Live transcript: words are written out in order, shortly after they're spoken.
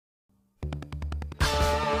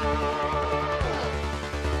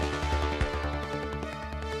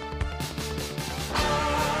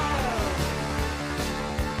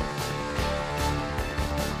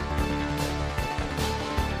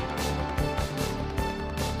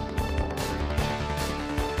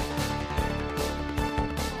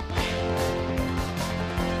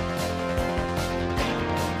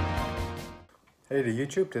Hey to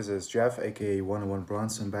YouTube, this is Jeff aka 101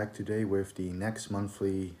 Bronson back today with the next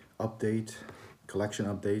monthly update, collection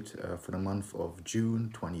update for the month of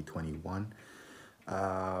June 2021.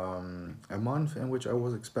 A month in which I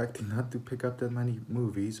was expecting not to pick up that many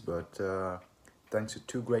movies, but thanks to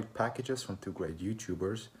two great packages from two great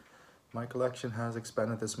YouTubers, my collection has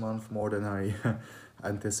expanded this month more than I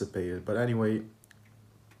anticipated. But anyway,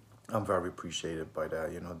 I'm very appreciated by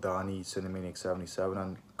that. Donnie, Cinemaniac77,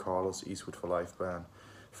 and Carlos Eastwood for Life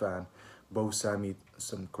fan. Both sent me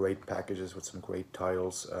some great packages with some great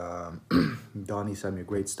titles. Donnie sent me a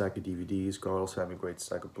great stack of DVDs. Carlos sent me a great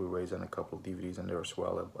stack of Blu-rays and a couple of DVDs in there as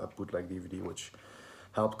well. A bootleg DVD, which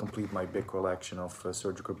helped complete my big collection of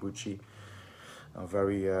Sergio Corbucci. I'm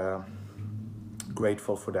very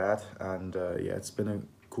grateful for that. And yeah, it's been a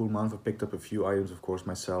cool month. I picked up a few items, of course,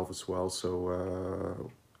 myself as well. So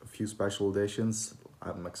a few special editions.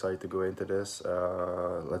 I'm excited to go into this.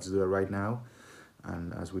 Let's do it right now.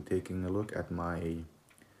 And as we're taking a look at my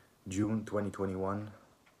June 2021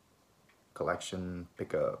 collection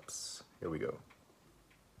pickups, here we go.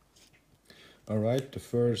 Alright, the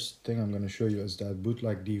first thing I'm going to show you is that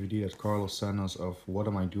bootleg DVD that Carlos sent us of What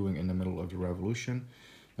Am I Doing in the Middle of the Revolution.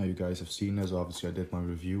 Now you guys have seen this, obviously I did my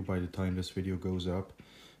review by the time this video goes up.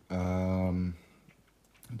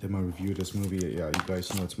 Did my review of this movie. Yeah, you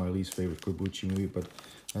guys know it's my least favorite Corbucci movie, but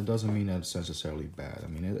that doesn't mean that it's necessarily bad. I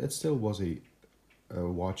mean, it still was a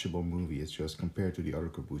watchable movie. It's just compared to the other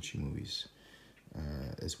Corbucci movies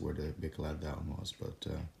is where the big letdown was. But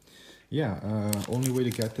yeah, only way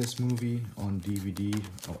to get this movie on DVD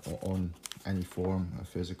or on any form,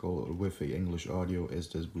 physical with a English audio, is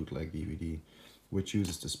this bootleg DVD, which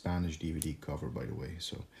uses the Spanish DVD cover, by the way.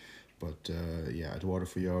 So. But yeah, Eduardo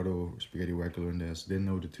Fajardo, Spaghetti Regular in this. Didn't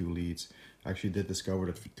know the two leads. Actually did discover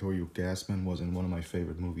that Vittorio Gassman was in one of my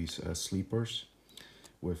favorite movies, Sleepers,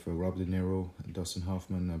 with Rob De Niro, Dustin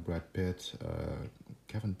Hoffman, Brad Pitt,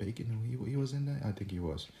 Kevin Bacon. He was in that? I think he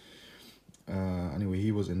was. Anyway,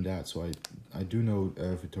 he was in that, so I do know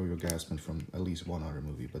Vittorio Gassman from at least one other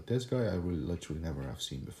movie. But this guy I will literally never have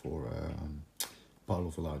seen before.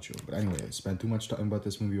 Paolo Villaggio. But anyway, I spent too much time about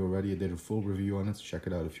this movie already. I did a full review on it. Check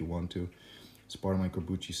it out if you want to. It's part of my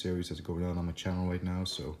Corbucci series that's going on my channel right now.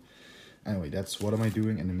 So anyway, that's What Am I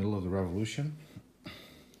Doing in the Middle of the Revolution.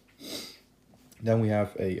 Then we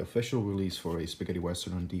have a official release for a spaghetti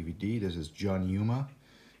western on DVD. This is John Yuma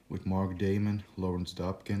with Mark Damon, Lawrence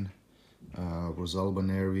Dobkin, Rosalba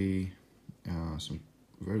Neri, some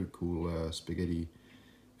very cool spaghetti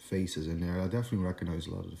faces in there. I definitely recognize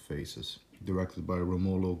a lot of the faces. Directed by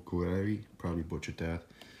Romolo Guerrieri, probably butchered that.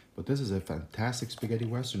 But this is a fantastic spaghetti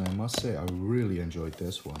western, I must say. I really enjoyed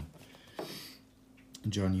this one.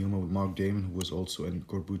 John Yuma with Mark Damon, who was also in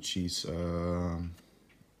Corbucci's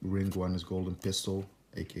Ringo and His Golden Pistol,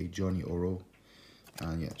 aka Johnny Oro.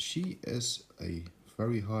 And yeah, she is a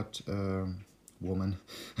very hot woman,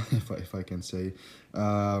 if I can say.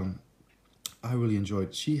 I really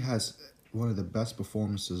enjoyed. She has one of the best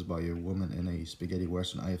performances by a woman in a spaghetti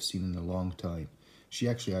western I have seen in a long time. She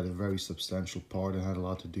actually had a very substantial part and had a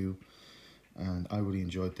lot to do, and I really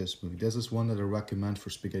enjoyed this movie. This is one that I recommend for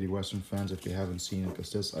spaghetti western fans if they haven't seen it,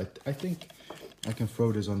 because this, I think I can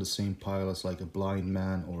throw this on the same pile as like A Blind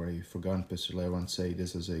Man or A Forgotten Pistolero and say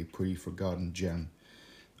this is a pretty forgotten gem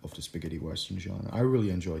of the spaghetti western genre. I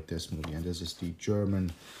really enjoyed this movie, and this is the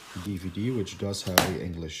German DVD, which does have a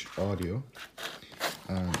English audio.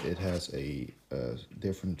 And it has a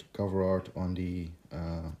different cover art on the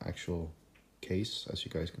actual case, as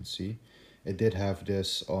you guys can see. It did have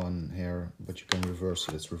this on here, but you can reverse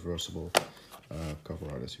it. It's reversible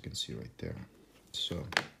cover art, as you can see right there. So,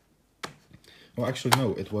 well, actually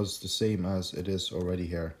no, it was the same as it is already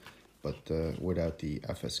here, but without the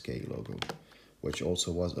FSK logo, which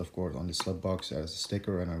also was, of course, on the slip box as a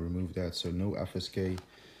sticker, and I removed that, so no FSK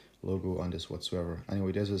logo on this whatsoever.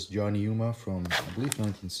 Anyway, this is John Yuma from, I believe,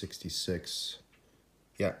 1966.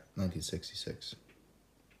 Yeah, 1966.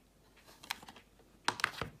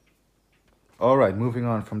 Alright, moving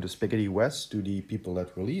on from the Spaghetti West to the people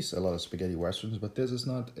that release a lot of spaghetti westerns, but this is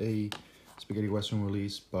not a spaghetti western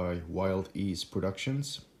release by Wild East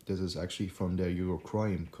Productions. This is actually from their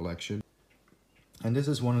Eurocrime collection. And this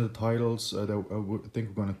is one of the titles that I think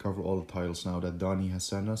we're going to cover all the titles now that Donnie has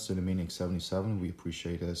sent us, Cinemaniac77. We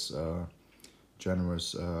appreciate his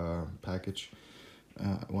generous package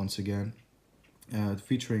once again.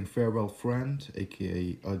 Featuring Farewell Friend,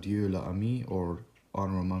 aka Adieu la Amie, or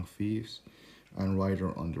Honor Among Thieves, and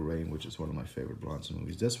Rider on the Rain, which is one of my favorite Bronson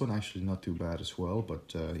movies. This one actually not too bad as well,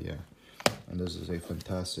 but yeah. And this is a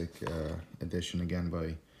fantastic edition again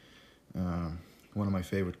by one of my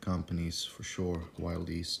favorite companies for sure, Wild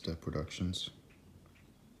East Productions.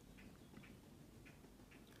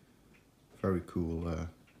 Very cool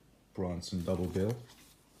Bronson double bill.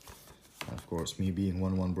 And of course, me being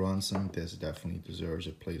 1/1 Bronson, this definitely deserves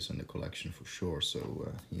a place in the collection for sure.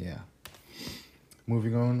 So yeah.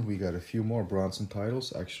 Moving on, we got a few more Bronson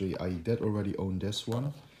titles. Actually, I did already own this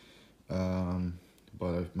one,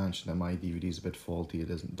 but I've mentioned that my DVD is a bit faulty. It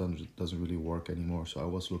doesn't really work anymore. So I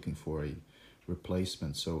was looking for a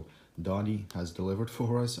replacement. So Donnie has delivered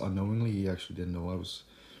for us unknowingly. He actually didn't know I was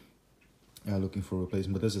looking for a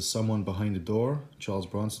replacement. But this is Someone Behind the Door, Charles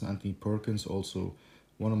Bronson, Anthony Perkins. Also,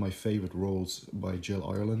 one of my favorite roles by Jill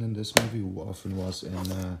Ireland in this movie, who often was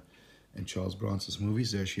in Charles Bronson's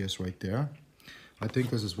movies. There she is, right there. I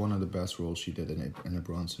think this is one of the best roles she did in a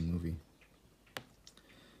Bronson movie.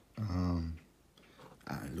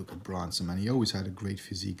 Look at Bronson, man. He always had a great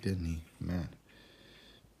physique, didn't he, man?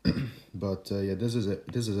 But yeah, this is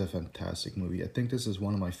a fantastic movie. I think this is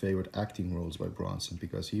one of my favorite acting roles by Bronson,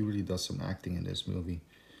 because he really does some acting in this movie.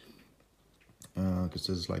 Because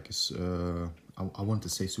this is like I want to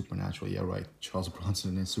say supernatural. Yeah, right. Charles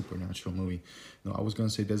Bronson in a supernatural movie. No, I was gonna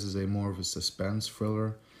say this is a more of a suspense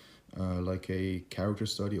thriller, like a character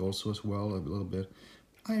study also as well, a little bit.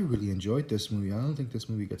 I really enjoyed this movie. I don't think this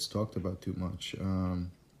movie gets talked about too much,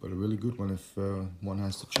 but a really good one. If one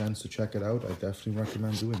has the chance to check it out, I definitely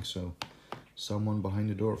recommend doing so. Someone Behind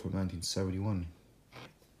the Door from 1971.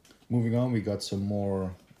 Moving on, we got some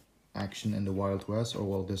more action in the Wild West, or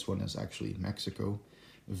well, this one is actually Mexico.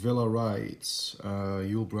 Villa Rides,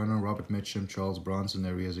 Yul Brynner, Robert Mitchum, Charles Bronson,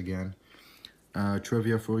 there he is again.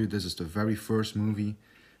 Trivia for you, this is the very first movie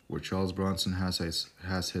where Charles Bronson has his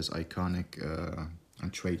iconic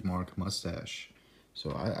and trademark mustache.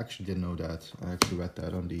 So I actually didn't know that. I actually read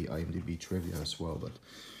that on the IMDb trivia as well. But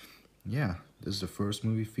yeah, this is the first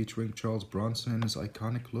movie featuring Charles Bronson in his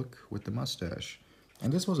iconic look with the mustache.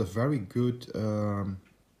 And this was a very good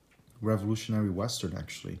revolutionary Western,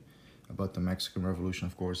 actually, about the Mexican Revolution,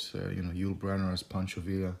 of course. You know, Yul Brynner as Pancho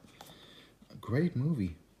Villa. A great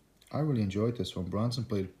movie. I really enjoyed this one. Bronson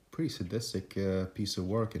played a pretty sadistic piece of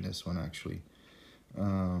work in this one, actually.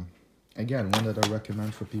 Again, one that I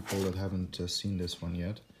recommend for people that haven't seen this one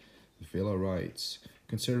yet. Villa Rides.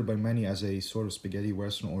 Considered by many as a sort of spaghetti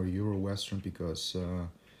western or Euro western, because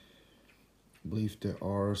I believe there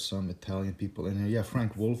are some Italian people in here. Yeah,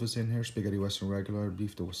 Frank Wolf is in here, spaghetti western regular. I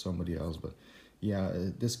believe there was somebody else, but yeah,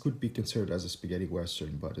 this could be considered as a spaghetti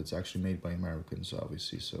western, but it's actually made by Americans,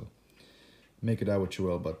 obviously, so make it out what you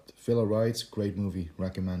will. But Villa Rides, great movie,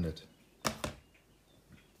 recommend it.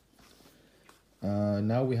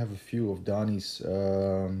 Now we have a few of Donnie's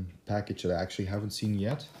package that I actually haven't seen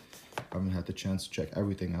yet. I haven't had the chance to check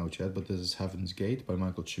everything out yet, but this is Heaven's Gate by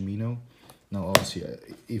Michael Cimino. Now, obviously,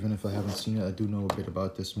 even if I haven't seen it, I do know a bit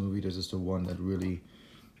about this movie. This is the one that really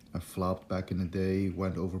flopped back in the day,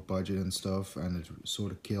 went over budget and stuff, and it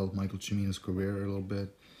sort of killed Michael Cimino's career a little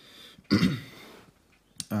bit.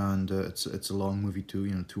 And it's a long movie too,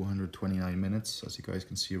 you know, 229 minutes, as you guys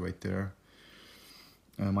can see right there.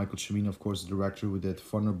 Michael Cimino, of course, the director who did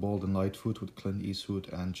Thunderbolt and Lightfoot with Clint Eastwood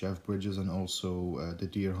and Jeff Bridges, and also The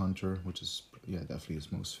Deer Hunter, which is, yeah, definitely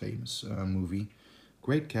his most famous movie.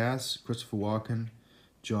 Great cast: Christopher Walken,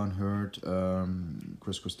 John Hurt,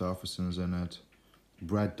 Chris Christopherson is in it,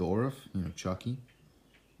 Brad Dourif, you know, Chucky,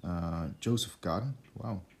 Joseph Cotten,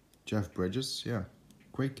 wow, Jeff Bridges, yeah,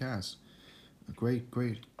 great cast. Great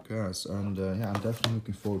cast, and yeah, I'm definitely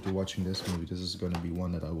looking forward to watching this movie. This is going to be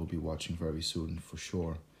one that I will be watching very soon for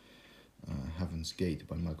sure. Heaven's Gate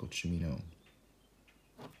by Michael Cimino.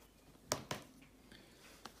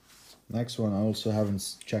 Next one, I also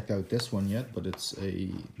haven't checked out this one yet, but it's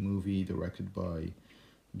a movie directed by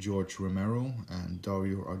George Romero and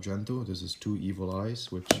Dario Argento. This is Two Evil Eyes,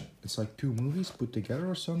 which it's like two movies put together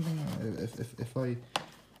or something, if I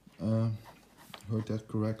heard that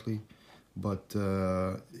correctly. But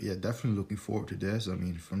yeah, definitely looking forward to this. I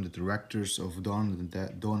mean, from the directors of Dawn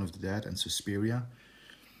of the Dead and Suspiria,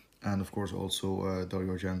 and of course also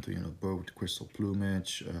Dario Argento, you know, both Crystal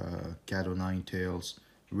Plumage, Cat o' Nine Tails.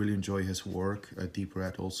 Really enjoy his work. Deep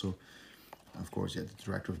Red also, of course, yeah, the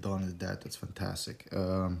director of Dawn of the Dead. That's fantastic.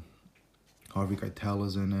 Harvey Keitel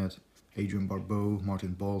is in it. Adrienne Barbeau,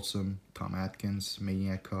 Martin Balsam, Tom Atkins,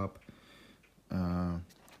 Maniac Cop.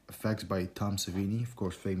 Effects by Tom Savini, of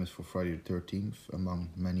course, famous for Friday the 13th, among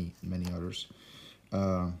many others.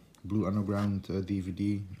 Blue Underground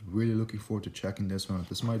DVD. Really looking forward to checking this one out.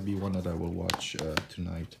 This might be one that I will watch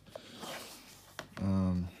tonight.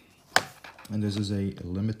 And this is a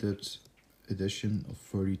limited edition of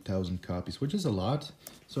 30,000 copies, which is a lot.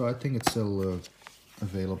 So I think it's still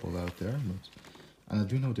available out there. But, and I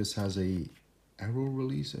do know this has a Arrow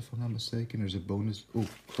release, if I'm not mistaken. There's a bonus. Oh,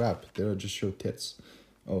 crap. There I just showed tits.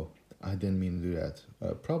 Oh, I didn't mean to do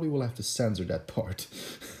that. Probably will have to censor that part.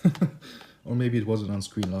 Or maybe it wasn't on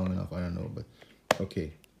screen long enough, I don't know, but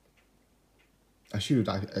okay. I should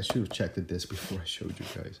have checked the disc before I showed you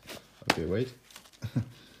guys. Okay, wait.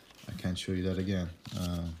 I can't show you that again.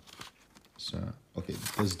 So, okay,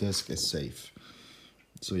 this disc is safe.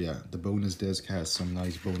 So yeah, the bonus disc has some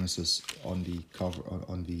nice bonuses on the cover,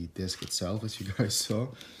 on the disc itself, as you guys saw.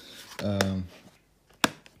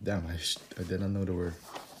 Damn, I didn't know there were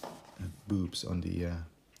boobs on the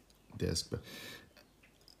disc, but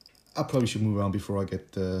I probably should move on before I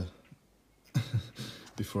get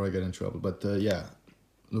before I get in trouble. But yeah,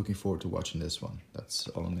 looking forward to watching this one. That's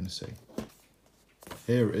all I'm gonna say.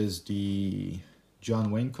 Here is the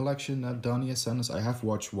John Wayne collection that Donnie has sent us. I have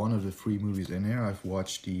watched one of the 3 movies in here. I've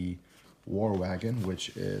watched the War Wagon, which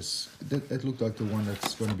is it looked like the one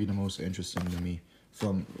that's going to be the most interesting to me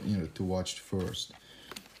from to watch first.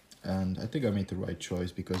 And I think I made the right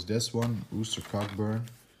choice because this one, Rooster Cogburn,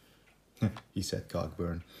 he said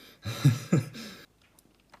Cogburn,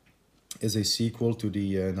 is a sequel to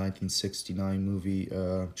the 1969 movie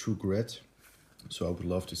True Grit. So I would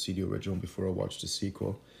love to see the original before I watch the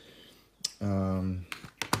sequel. And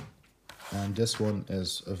this one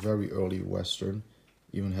is a very early Western,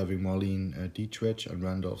 even having Marlene Dietrich and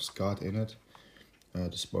Randolph Scott in it.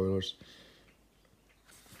 The spoilers.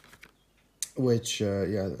 Which,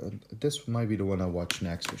 yeah, this might be the one I watch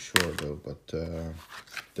next for sure though, but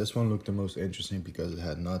this one looked the most interesting because it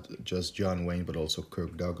had not just John Wayne, but also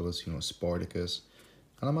Kirk Douglas, Spartacus.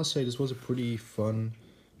 And I must say, this was a pretty fun,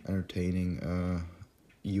 entertaining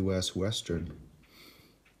US Western.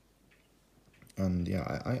 And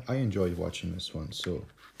yeah, I enjoyed watching this one, so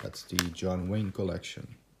that's the John Wayne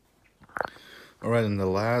collection. Alright, and the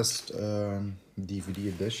last DVD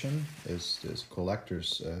edition is this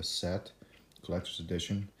collector's set. Collector's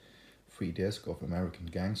edition 3 disc of American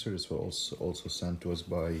Gangster. This was also sent to us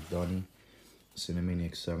by Donnie,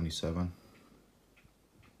 Cinemaniac 77.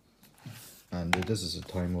 And this is a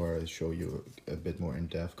time where I show you a bit more in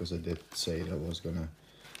depth, because I did say that I was gonna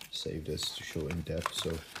save this to show in depth,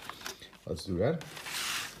 so let's do that.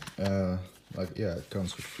 Yeah, it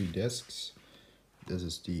comes with 3 discs. This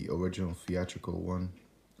is the original theatrical one,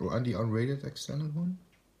 and the unrated extended one,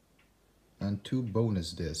 and 2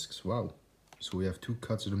 bonus discs. Wow. So we have 2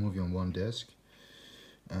 cuts of the movie on 1 disc,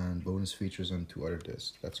 and bonus features on 2 other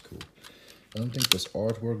discs. That's cool. I don't think there's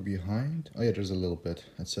artwork behind. Oh yeah, there's a little bit.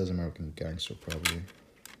 It says American Gangster probably.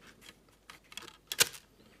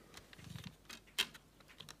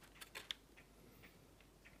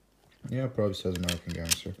 Yeah, probably says American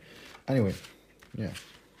Gangster. Anyway, yeah,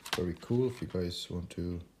 very cool if you guys want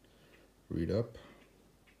to read up.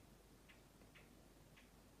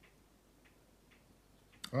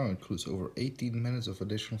 Oh, it includes over 18 minutes of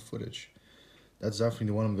additional footage. That's definitely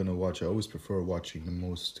the one I'm gonna watch. I always prefer watching the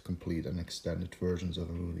most complete and extended versions of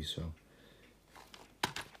a movie, so.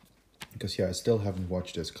 Because yeah, I still haven't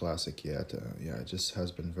watched this classic yet. Yeah, it just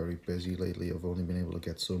has been very busy lately. I've only been able to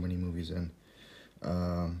get so many movies in.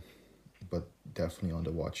 But definitely on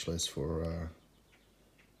the watch list for,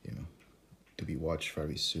 to be watched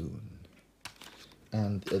very soon.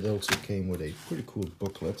 And it also came with a pretty cool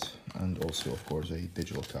booklet, and also, of course, a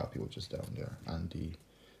digital copy, which is down there, and the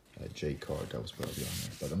J card that was probably on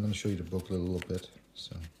there. But I'm going to show you the booklet a little bit.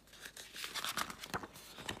 So,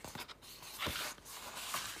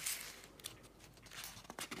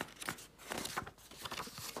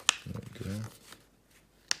 there we go.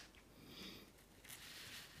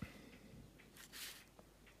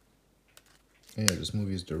 Yeah, this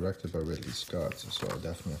movie is directed by Ridley Scott, so I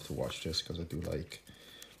definitely have to watch this because I do like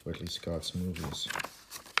Ridley Scott's movies.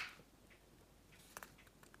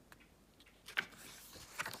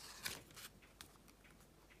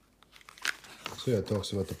 So yeah, it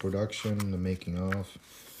talks about the production, the making of,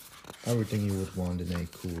 everything you would want in a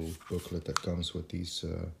cool booklet that comes with these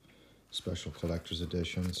special collector's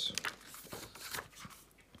editions.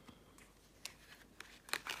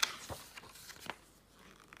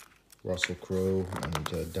 Russell Crowe and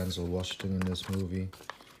Denzel Washington in this movie.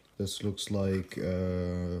 This looks like,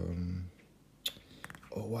 oh,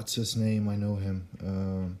 what's his name? I know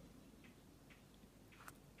him.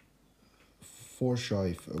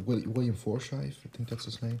 Forsythe, William Forsythe, I think that's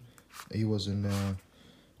his name. He was in,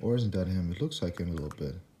 or isn't that him? It looks like him a little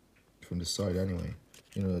bit, from the side anyway.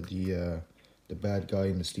 You know, the bad guy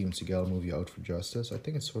in the Steven Seagal movie Out for Justice. I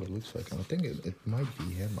think it sort of looks like him. I think it might be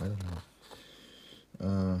him, I don't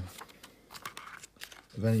know.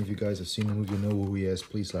 If any of you guys have seen the movie, know who he is,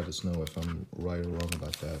 please let us know if I'm right or wrong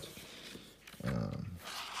about that.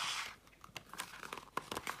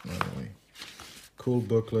 Anyway, cool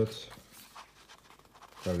booklet.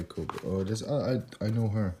 Very cool. Oh, this I know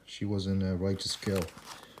her. She was in Righteous Kill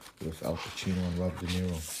with Al Pacino and Robert De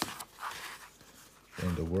Niro.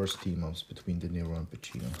 One of the worst team-ups between De Niro and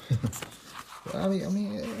Pacino.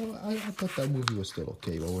 I thought that movie was still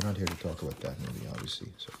okay, but we're not here to talk about that movie, obviously.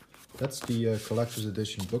 So that's the collector's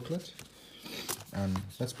edition booklet, and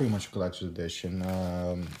that's pretty much a collector's edition.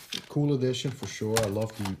 Cool edition for sure. I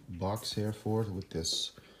love the box here for it with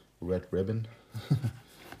this red ribbon.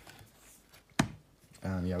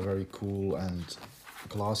 And yeah, very cool and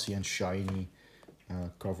glossy and shiny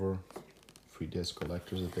cover. 3-disc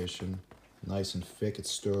collector's edition. Nice and thick, it's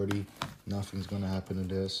sturdy. Nothing's gonna happen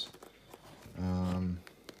to this.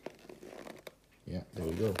 Yeah, there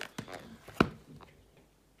we go.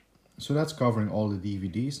 So that's covering all the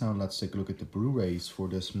DVDs. Now let's take a look at the Blu-rays for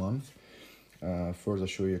this month. First I'll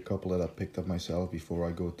show you a couple that I picked up myself before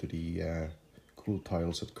I go to the cool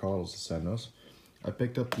titles that Carlos sent us. I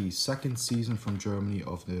picked up the 2nd season from Germany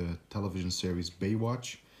of the television series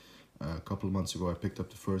Baywatch. A couple of months ago I picked up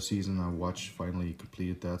the 1st season. I finally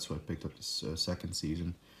completed that, so I picked up this 2nd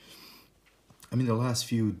season. I mean, the last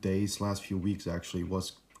few days, last few weeks actually,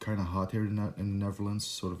 was kind of hot here in the Netherlands,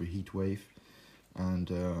 sort of a heat wave. And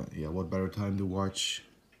yeah, what better time to watch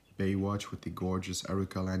Baywatch with the gorgeous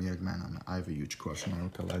Erika Lanyag. Man, I have a huge crush on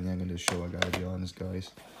Erika Lanyag in this show, I gotta be honest,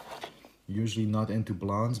 guys. Usually not into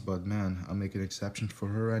blondes, but man, I'll make an exception for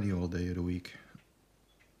her any all day of the week.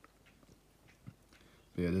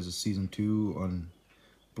 But yeah, there's a season 2 on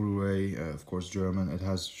Blu-ray, of course German. It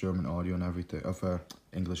has German audio and everything,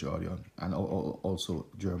 English audio, and also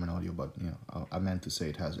German audio, but you know, I meant to say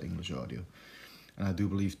it has English audio. And I do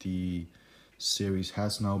believe the series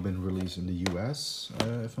has now been released in the US,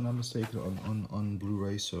 if I'm not mistaken, on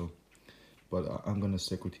Blu-ray. So, but I'm gonna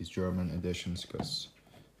stick with these German editions, because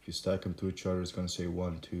if you stack them to each other, it's gonna say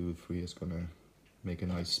 1, 2, 3. It's gonna make a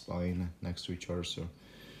nice spine next to each other. So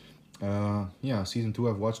yeah, season 2,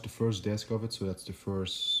 I've watched the 1st disc of it, so that's the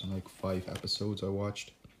first like 5 episodes I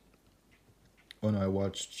watched. Oh no, I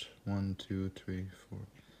watched 1, 2, 3, 4,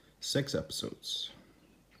 6 episodes.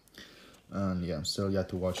 And yeah, I'm still yet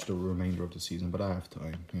to watch the remainder of the season, but I have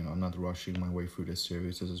time. You know, I'm not rushing my way through this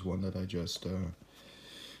series. This is one that I just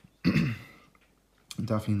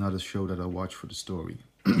definitely not a show that I watch for the story.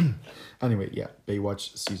 Anyway, yeah,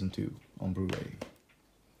 Baywatch season 2 on Blu-ray.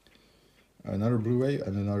 Another Blu-ray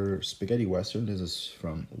and another spaghetti western. This is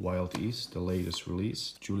from Wild East, the latest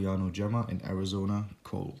release. Giuliano Gemma in Arizona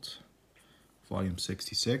Cold. Volume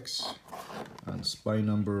 66 and spine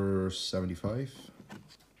number 75.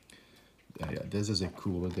 Yeah, this is a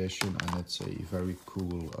cool edition, and it's a very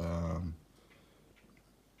cool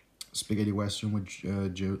spaghetti western with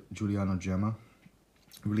Giuliano Gemma.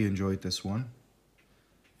 Really enjoyed this one.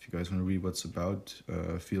 If you guys want to read what's about,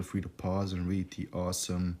 feel free to pause and read the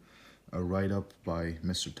awesome write-up by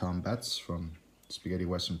Mr. Tom Betts from Spaghetti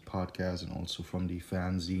Western Podcast, and also from the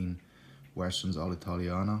fanzine Westerns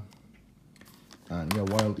All'Italiana. And yeah,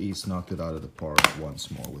 Wild East knocked it out of the park once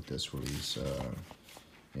more with this release.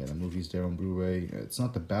 Yeah, the movie's there on Blu-ray. It's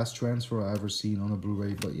not the best transfer I've ever seen on a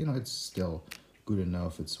Blu-ray, but you know, it's still good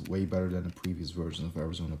enough. It's way better than the previous version of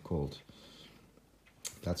Arizona Cold.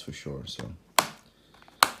 That's for sure. So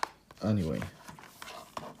anyway,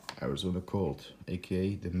 Arizona Cold,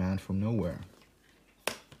 aka The Man from Nowhere.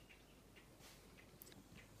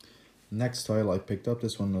 Next title I picked up,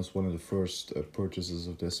 this one was one of the first purchases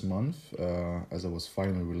of this month, as it was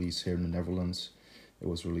finally released here in the Netherlands. It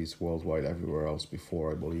was released worldwide everywhere else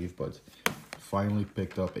before, I believe, but finally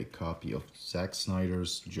picked up a copy of Zack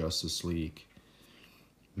Snyder's Justice League.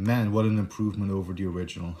 Man, what an improvement over the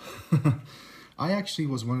original. I actually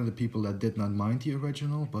was one of the people that did not mind the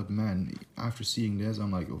original, but man, after seeing this,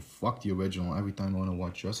 I'm like, oh, fuck the original. Every time I want to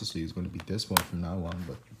watch Justice League, it's going to be this one from now on,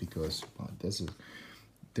 but because this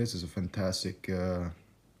is a fantastic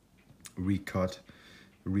recut,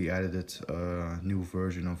 re-edited new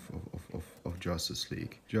version of Justice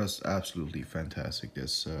League. Just absolutely fantastic,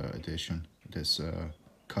 this edition, this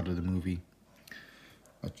cut of the movie.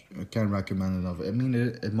 I can't recommend enough. I mean,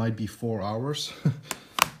 it might be 4 hours,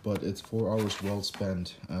 but it's 4 hours well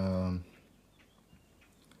spent.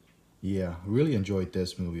 Yeah, really enjoyed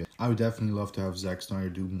this movie. I would definitely love to have Zack Snyder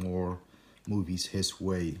do more movies his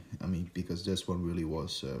way. I mean, because this one really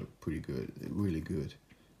was pretty good, really good.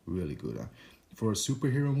 For a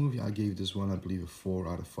superhero movie, I gave this one, I believe, a 4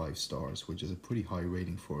 out of 5 stars, which is a pretty high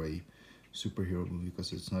rating for a superhero movie,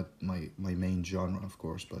 because it's not my main genre, of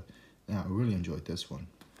course, but yeah, I really enjoyed this one.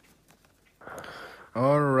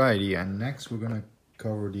 Alrighty, and next we're gonna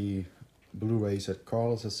cover the Blu-rays that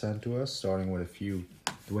Carlos has sent to us, starting with a few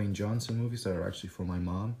Dwayne Johnson movies that are actually for my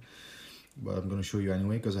mom, but I'm gonna show you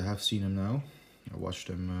anyway because I have seen them now. I watched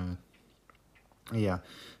them. Yeah,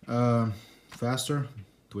 Faster.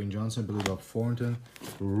 Dwayne Johnson, Billy Bob Thornton.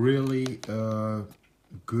 Really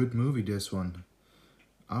good movie. This one.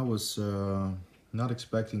 I was not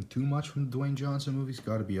expecting too much from the Dwayne Johnson movies.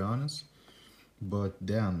 Got to be honest. But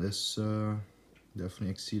damn, this definitely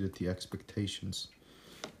exceeded the expectations.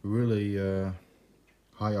 Really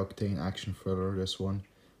high octane action thriller. This one.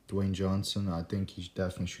 Dwayne Johnson. I think he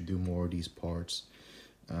definitely should do more of these parts.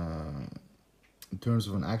 In terms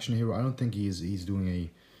of an action hero, I don't think he's doing a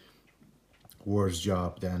worse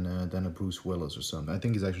job than a Bruce Willis or something. I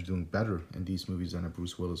think he's actually doing better in these movies than a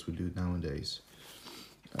Bruce Willis would do nowadays.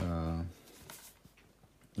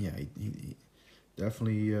 Yeah, he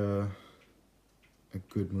definitely a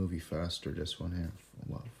good movie. Faster, this one here.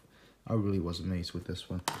 Wow, I really was amazed with this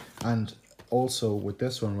one, and also with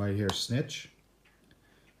this one right here, Snitch.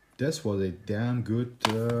 This was a damn good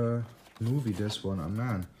movie. This one,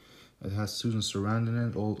 man. It has Susan Sarandon in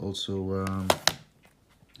it. Also,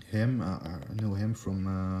 him. I know him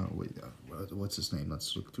from. Wait, what's his name?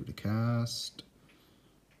 Let's look through the cast.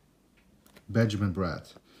 Benjamin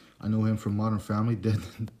Bratt. I know him from Modern Family. Did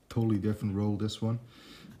totally different role. This one.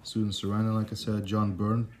 Susan Sarandon, like I said. John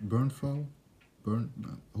Bernthal.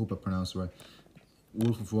 I hope I pronounced it right.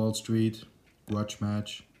 Wolf of Wall Street. Grudge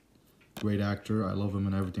Match. Great actor. I love him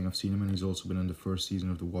in everything I've seen him in. He's also been in the first season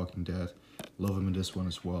of The Walking Dead. Love him in this one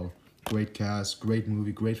as well. Great cast, great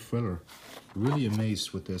movie, great thriller. Really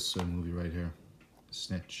amazed with this movie right here,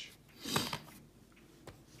 Snitch.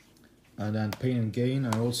 And then Pain and Gain,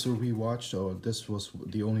 I also rewatched. Oh, this was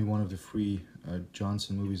the only one of the three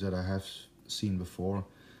Johnson movies that I have seen before.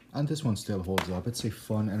 And this one still holds up. It's a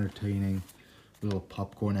fun, entertaining, little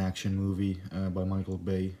popcorn action movie by Michael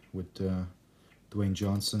Bay with Dwayne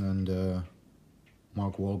Johnson and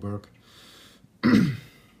Mark Wahlberg.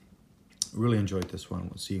 Really enjoyed this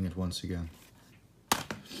one, seeing it once again.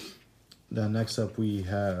 Then next up he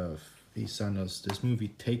sent us this movie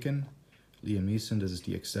Taken, Liam Neeson. This is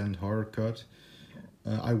the extended horror cut.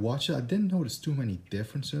 I watched it. I didn't notice too many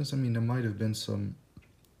differences. I mean, there might have been some,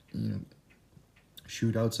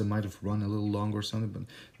 shootouts that might have run a little longer or something, but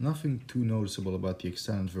nothing too noticeable about the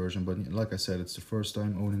extended version. But like I said, it's the first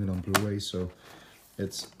time owning it on Blu-ray, so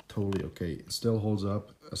it's totally okay. It still holds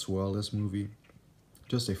up as well, this movie.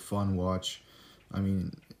 Just a fun watch. I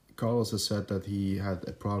mean, Carlos has said that he had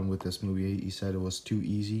a problem with this movie. He said it was too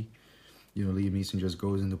easy. Liam Neeson just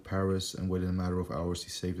goes into Paris and within a matter of hours he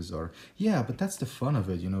saves his daughter. Yeah, but that's the fun of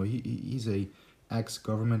it. He's a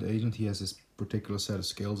ex-government agent. He has his particular set of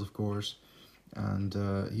skills, of course, and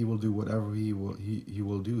he will do whatever he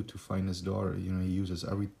will do to find his daughter. He uses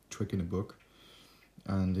every trick in the book,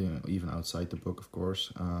 and even outside the book, of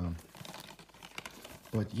course.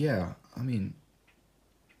 But yeah, I mean.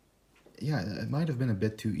 Yeah, it might have been a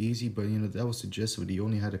bit too easy, but that was the gist of it. He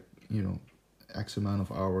only had X amount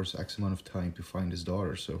of hours, X amount of time to find his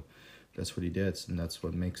daughter, so that's what he did, and that's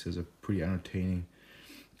what makes it a pretty entertaining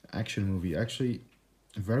action movie. Actually,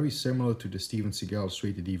 very similar to the Steven Seagal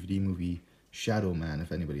straight-to-DVD movie Shadow Man,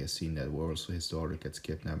 if anybody has seen that, where also his daughter gets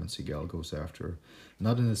kidnapped and Seagal goes after her.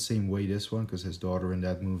 Not in the same way this one, because his daughter in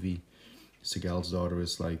that movie, Seagal's daughter,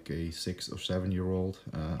 is like a 6 or 7 year old.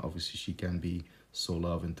 Obviously, she can be so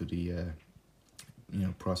love into the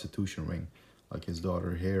prostitution ring like his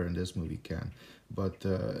daughter here in this movie can. But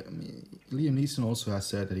Liam Neeson also has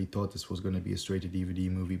said that he thought this was going to be a straight to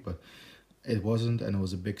DVD movie, but it wasn't, and it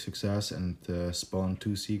was a big success, and spawned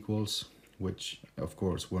 2 sequels, which of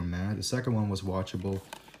course were mad. The second one was watchable,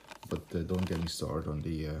 but don't get me started on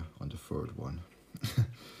the third one.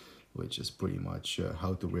 Which is pretty much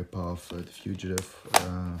how to rip off The Fugitive.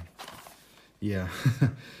 Yeah.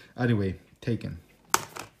 Anyway, Taken.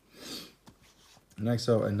 Next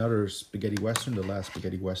up, another spaghetti western, the last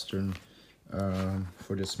spaghetti western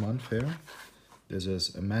for this month here. This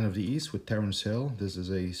is A Man of the East with Terence Hill. This is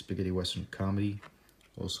a spaghetti western comedy,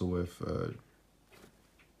 also with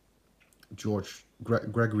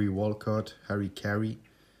Gregory Walcott, Harry Carey,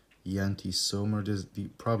 Yanti Somer.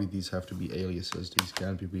 Probably these have to be aliases. These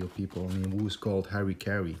can't be real people. I mean, who's called Harry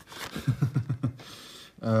Carey?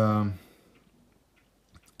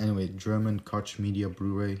 Anyway, German Koch Media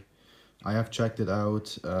Blu-ray. I have checked it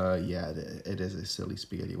out. Yeah, it is a silly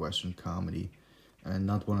spaghetti western comedy, and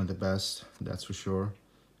not one of the best, that's for sure.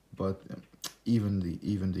 But even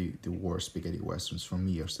the worst spaghetti westerns for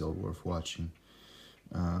me are still worth watching.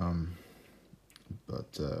 Yeah,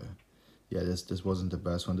 this wasn't the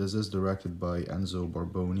best one. This is directed by Enzo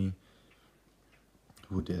Barboni,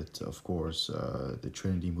 who did, of course, the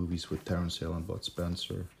Trinity movies with Terence Hill and Bud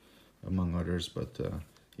Spencer, among others. But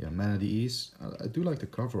Yeah, Man of the East. I do like the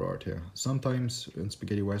cover art here. Sometimes in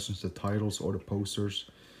spaghetti westerns, the titles or the posters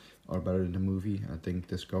are better than the movie. I think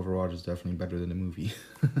this cover art is definitely better than the movie.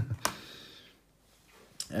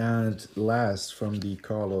 And last from the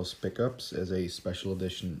Carlos pickups is a special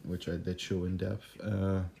edition, which I did show in depth.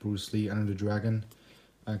 Bruce Lee Enter the Dragon.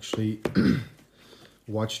 Actually,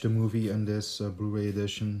 watched the movie in this Blu-ray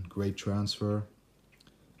edition. Great transfer,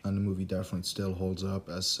 and the movie definitely still holds up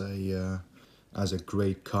as a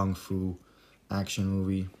great kung fu action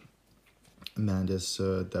movie. Man, this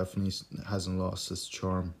definitely hasn't lost its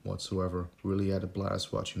charm whatsoever. Really had a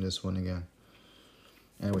blast watching this one again.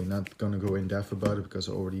 Anyway, not gonna go in depth about it because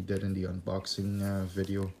I already did in the unboxing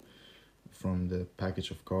video from the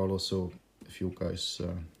package of Carlos. So if you guys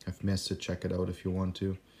have missed it, check it out if you want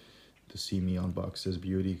to see me unbox this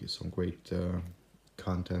beauty. Some great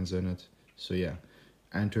contents in it. So yeah,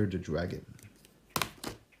 Enter the Dragon.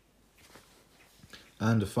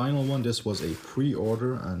 And the final one, this was a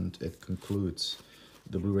pre-order and it concludes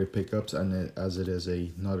the Blu-ray pickups, and as it is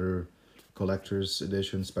another collector's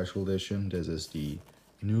edition, special edition, this is the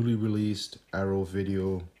newly released Arrow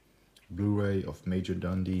Video Blu-ray of Major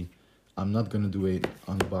Dundee. I'm not gonna do an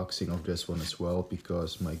unboxing of this one as well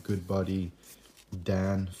because my good buddy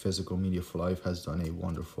Dan, Physical Media for Life, has done a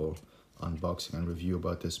wonderful unboxing and review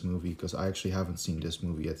about this movie, because I actually haven't seen this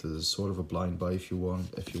movie yet. This is sort of a blind buy if you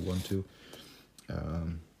want to.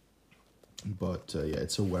 But yeah,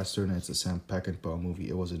 it's a Western, it's a Sam Peckinpah movie.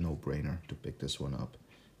 It was a no-brainer to pick this one up.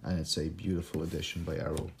 And it's a beautiful edition by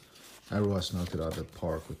Arrow. Arrow has knocked it out of the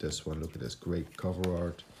park with this one. Look at this great cover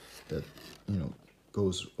art that, you know,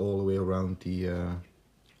 goes all the way around the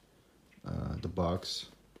box,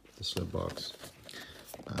 the slip box.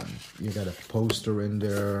 You got a poster in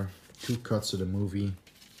there, 2 cuts of the movie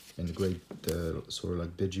in the great sort of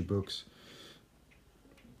like digibooks.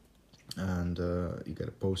 And you get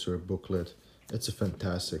a poster, a booklet. It's a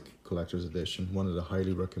fantastic collector's edition, one that I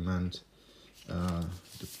highly recommend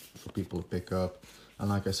for people to pick up. And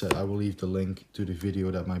like I said, I will leave the link to the video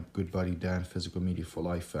that my good buddy Dan, Physical Media for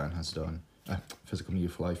Life fan, has done. Physical Media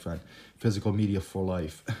for Life fan. Physical Media for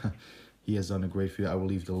Life. He has done a great video. I will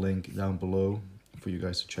leave the link down below for you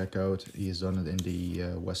guys to check out. He has done it in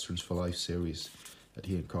the Westerns for Life series that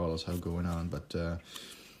he and Carlos have going on. But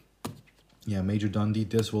yeah, Major Dundee,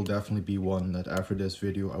 this will definitely be one that after this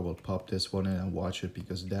video I will pop this one in and watch it,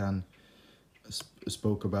 because Dan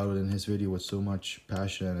spoke about it in his video with so much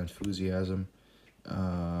passion and enthusiasm.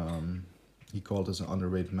 He called it an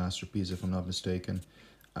underrated masterpiece, if I'm not mistaken.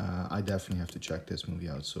 I definitely have to check this movie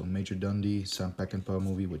out. So Major Dundee, Sam Peckinpah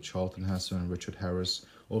movie with Charlton Heston and Richard Harris.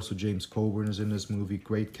 Also James Coburn is in this movie.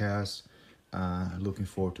 Great cast. Looking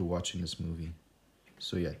forward to watching this movie.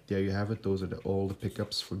 So yeah, there you have it. Those are all the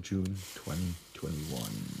pickups for June 2021.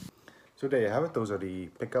 So there you have it. Those are the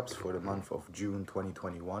pickups for the month of June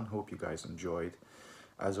 2021. Hope you guys enjoyed.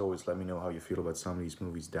 As always, let me know how you feel about some of these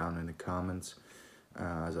movies down in the comments.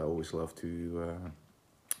 As I always love to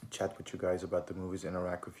chat with you guys about the movies,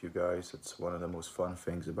 interact with you guys. It's one of the most fun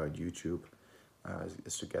things about YouTube,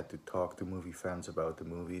 is to get to talk to movie fans about the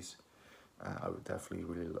movies. I would definitely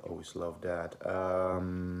really always love that.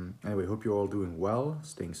 Anyway, hope you're all doing well,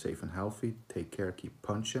 staying safe and healthy. Take care, keep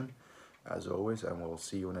punching, as always, and we'll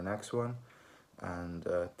see you in the next one. And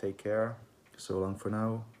take care. So long for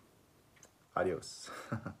now. Adios.